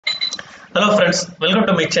Hello friends, welcome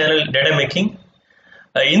to my channel DataMaking.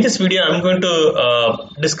 In this video, I'm going to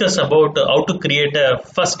discuss about how to create a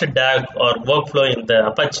first DAG or workflow in the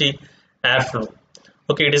Apache Airflow.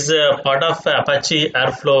 Okay, it is a part of Apache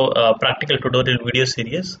Airflow practical tutorial video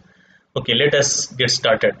series. Okay, let us get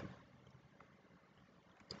started.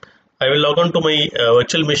 I will log on to my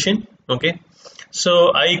virtual machine. Okay,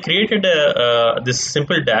 so I created this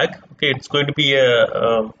simple DAG. Okay, it's going to be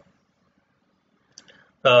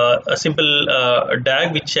a simple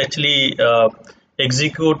DAG which actually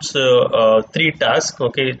executes three tasks.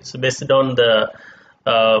 Okay, it's based on the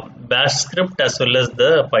bash script as well as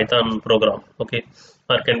the Python program. Okay,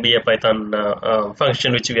 or can be a Python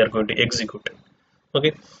function which we are going to execute.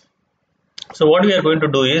 Okay, so what we are going to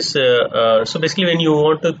do is so basically when you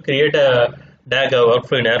want to create a DAG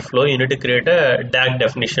workflow in Airflow, you need to create a Dag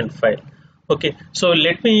definition file. Okay, so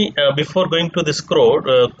let me before going to this code,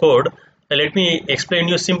 let me explain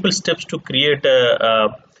you simple steps to create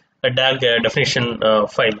a Dag definition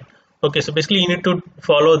file. Okay, so basically you need to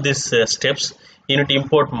follow these steps. You need to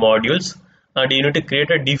import modules and you need to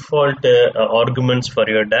create a default arguments for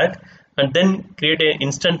your DAG, and then create an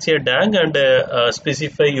instance here DAG and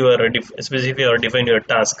specify or define your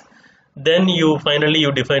task. Then you finally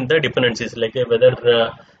define the dependencies, like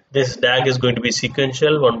whether this DAG is going to be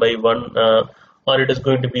sequential one by one or it is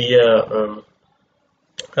going to be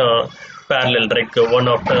parallel, like one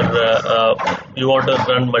after you want to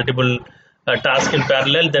run multiple tasks in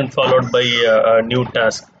parallel, then followed by a new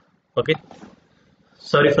task. Okay,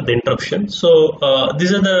 sorry for the interruption. So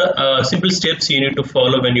these are the simple steps you need to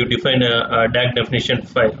follow when you define a DAG definition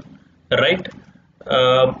file, right?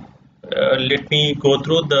 Let me go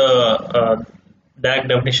through the DAG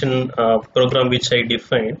definition program which I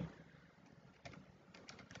defined.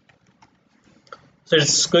 So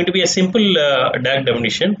it's going to be a simple DAG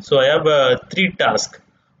definition. So I have three tasks.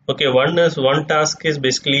 Okay, one task is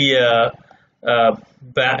basically it's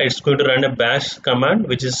going to run a bash command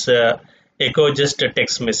which is echo just a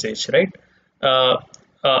text message, right?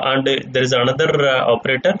 And there is another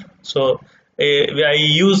operator. So I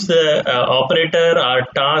use the operator or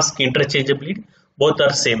task interchangeably. Both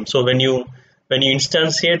are same. So when you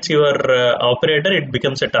instantiate your operator, it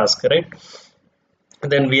becomes a task, right?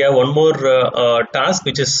 Then we have one more task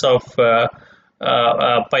which is of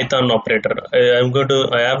Python operator.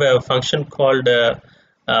 I have a function called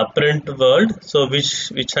print world, so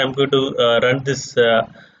which I'm going to run this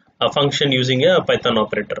function using a Python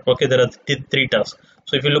operator. Okay, there are three tasks.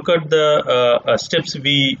 So if you look at the steps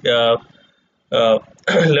we learned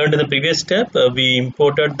in the previous step, we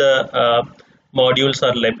imported the modules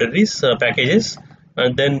or libraries packages,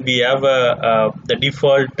 and then we have the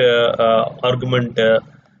default argument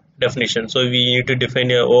definition. So we need to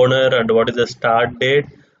define a owner and what is the start date.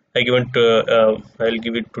 I'll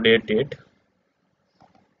give it today's date.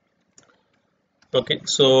 Okay,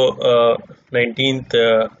 so 19th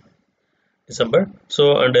December.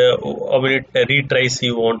 So and how many retries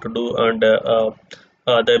you want to do, and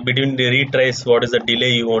between the retries, what is the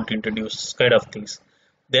delay you want to introduce, kind of things.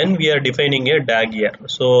 Then we are defining a DAG here.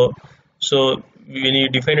 So when you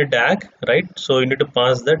define a DAG, right? So you need to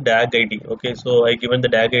pass the DAG ID. Okay, so I given the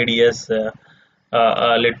DAG ID as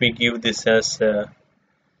let me give this as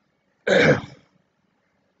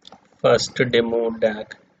first demo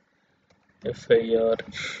DAG. FIR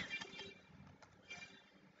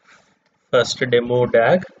first demo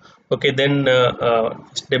DAG. Okay, then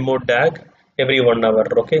demo DAG every 1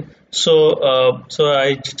 hour. Okay, so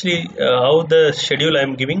I actually how the schedule I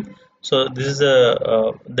am giving. So this is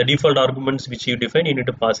the default arguments which you define. You need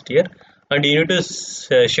to pass it here, and you need to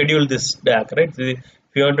schedule this DAG, right? If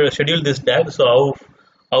you want to schedule this DAG, so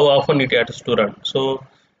how often it has to run. So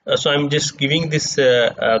I'm just giving this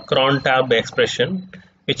cron tab expression,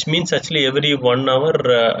 which means actually every 1 hour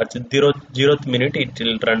at 0th minute it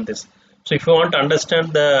will run this. So if you want to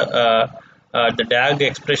understand the DAG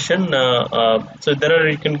expression, so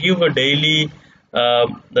you can give a daily,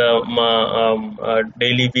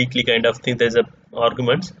 daily, weekly kind of thing. There's a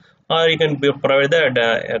arguments, or you can provide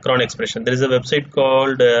the cron expression. There is a website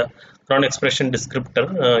called cron expression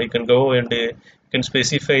descriptor. You can go and you can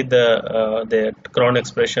specify the cron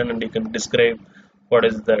expression, and you can describe what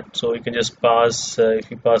is that. So you can just pass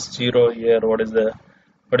if you pass 0 here, what is it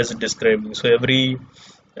describing. So every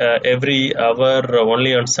hour,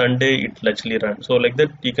 only on Sunday it will actually run. So like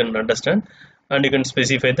that you can understand, and you can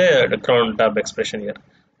specify the cron tab expression here.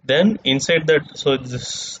 Then inside that, so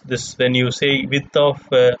this when you say width of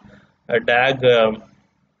a DAG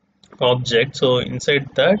object, so inside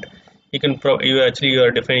that you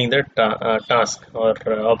are defining the task or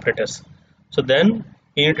operators. So then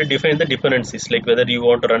you need to define the dependencies, like whether you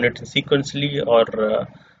want to run it sequentially or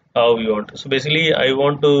how you want to. So basically I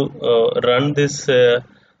want to run this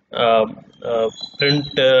um, print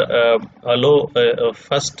hello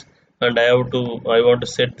first, and I want to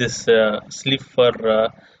set this sleep for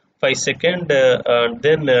 5 seconds, and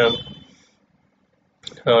then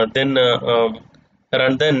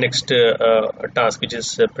run the next task, which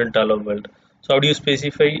is print hello world. So how do you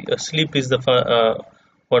specify sleep is the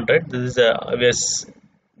one, right? This is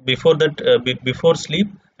before that before sleep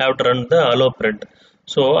I have to run the hello print.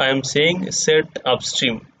 So I am saying set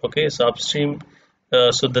upstream. Okay, so upstream,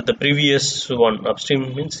 so that the previous one,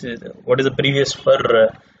 upstream means what is the previous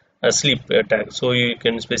for a sleep tag. So you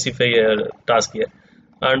can specify a task here,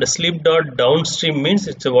 and sleep dot downstream means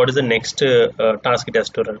it's what is the next task it has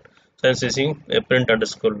to run. So I'm using print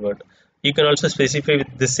underscore word. You can also specify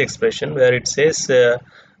with this expression where it says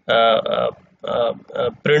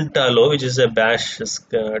print hello, which is a bash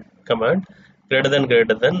command, greater than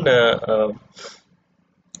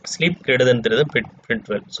sleep greater than print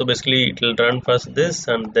well. So basically it will run first this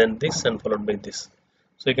and then this and followed by this.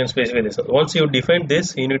 So you can specify this. Once you define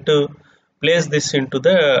this, you need to place this into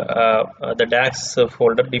the DAX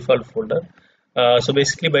folder, default folder. So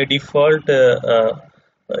basically by default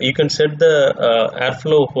you can set the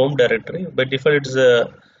airflow home directory. By default it's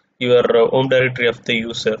your home directory of the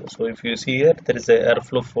user. So if you see here, there is a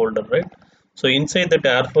airflow folder, right? So inside that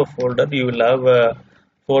airflow folder you will have a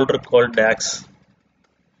folder called DAX.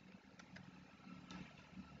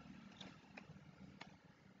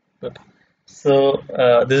 Okay, so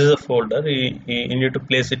this is a folder. You need to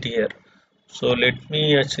place it here. So let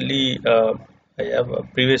me actually I have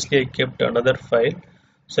previously I kept another file,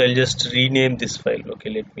 so I'll just rename this file.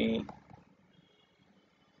 Okay, let me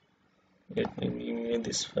rename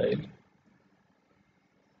this file.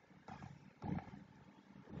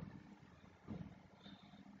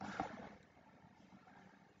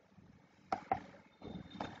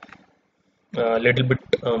 Little bit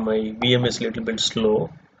my VM is little bit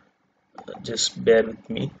slow, just bear with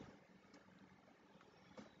me.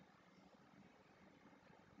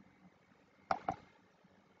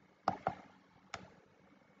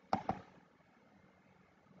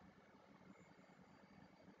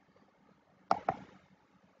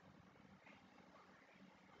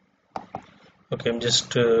 Okay, I'm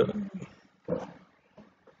just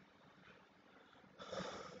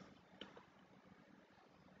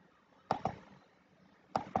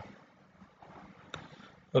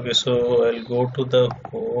okay, so I'll go to the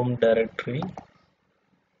home directory.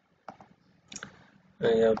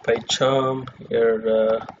 I have PyCharm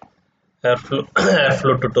here, airflow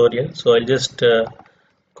airflow tutorial. So I'll just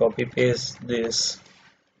copy paste this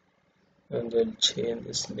and I'll change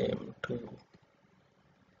this name to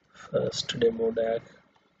first demo dag.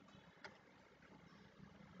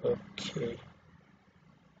 Okay,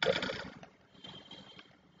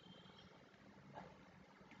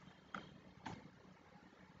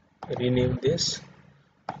 rename this.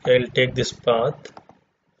 I'll take this path.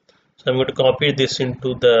 So I'm going to copy this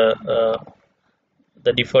into the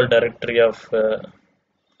default directory of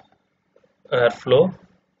airflow.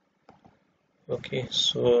 Okay,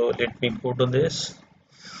 so let me go to this,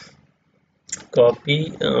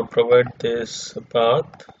 copy, provide this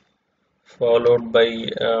path followed by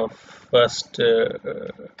first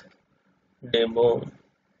demo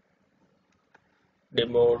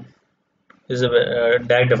is a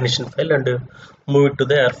DAG definition file, and move it to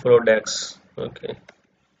the airflow DAX. Okay,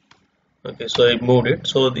 so I moved it.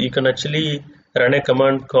 So you can actually run a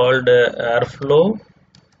command called airflow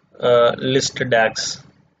list DAX,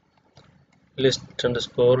 list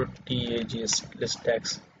underscore tags, list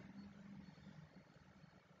DAX.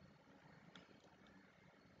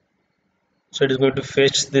 So it is going to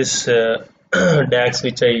fetch this DAX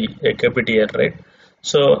which I kept it here, right?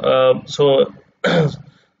 So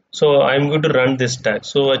so I'm going to run this tag.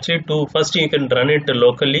 So actually, to first you can run it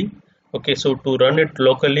locally. Okay, so to run it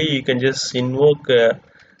locally, you can just invoke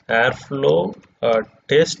airflow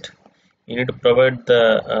test. You need to provide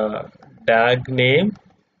the tag name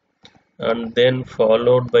and then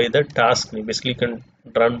followed by the task name. Basically, you can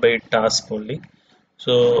run by task only.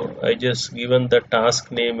 So I just given the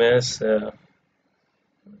task name as okay.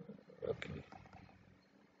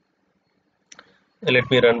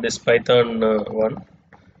 Let me run this Python one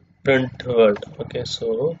print word. Okay,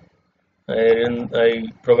 so I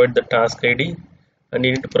provide the task ID and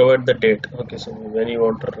you need to provide the date. Okay, so when you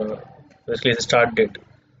want to basically the start date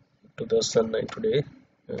 2009 today,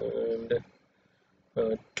 and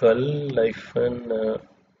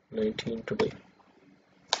 12-19 today.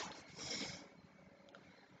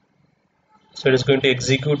 So it is going to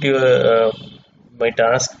execute your my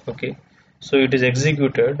task. Okay, so it is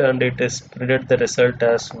executed and it is printed the result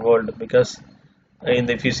as world, because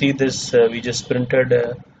if you see this, we just printed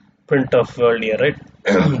print of world here, right?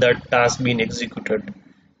 That task being executed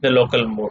the local mode.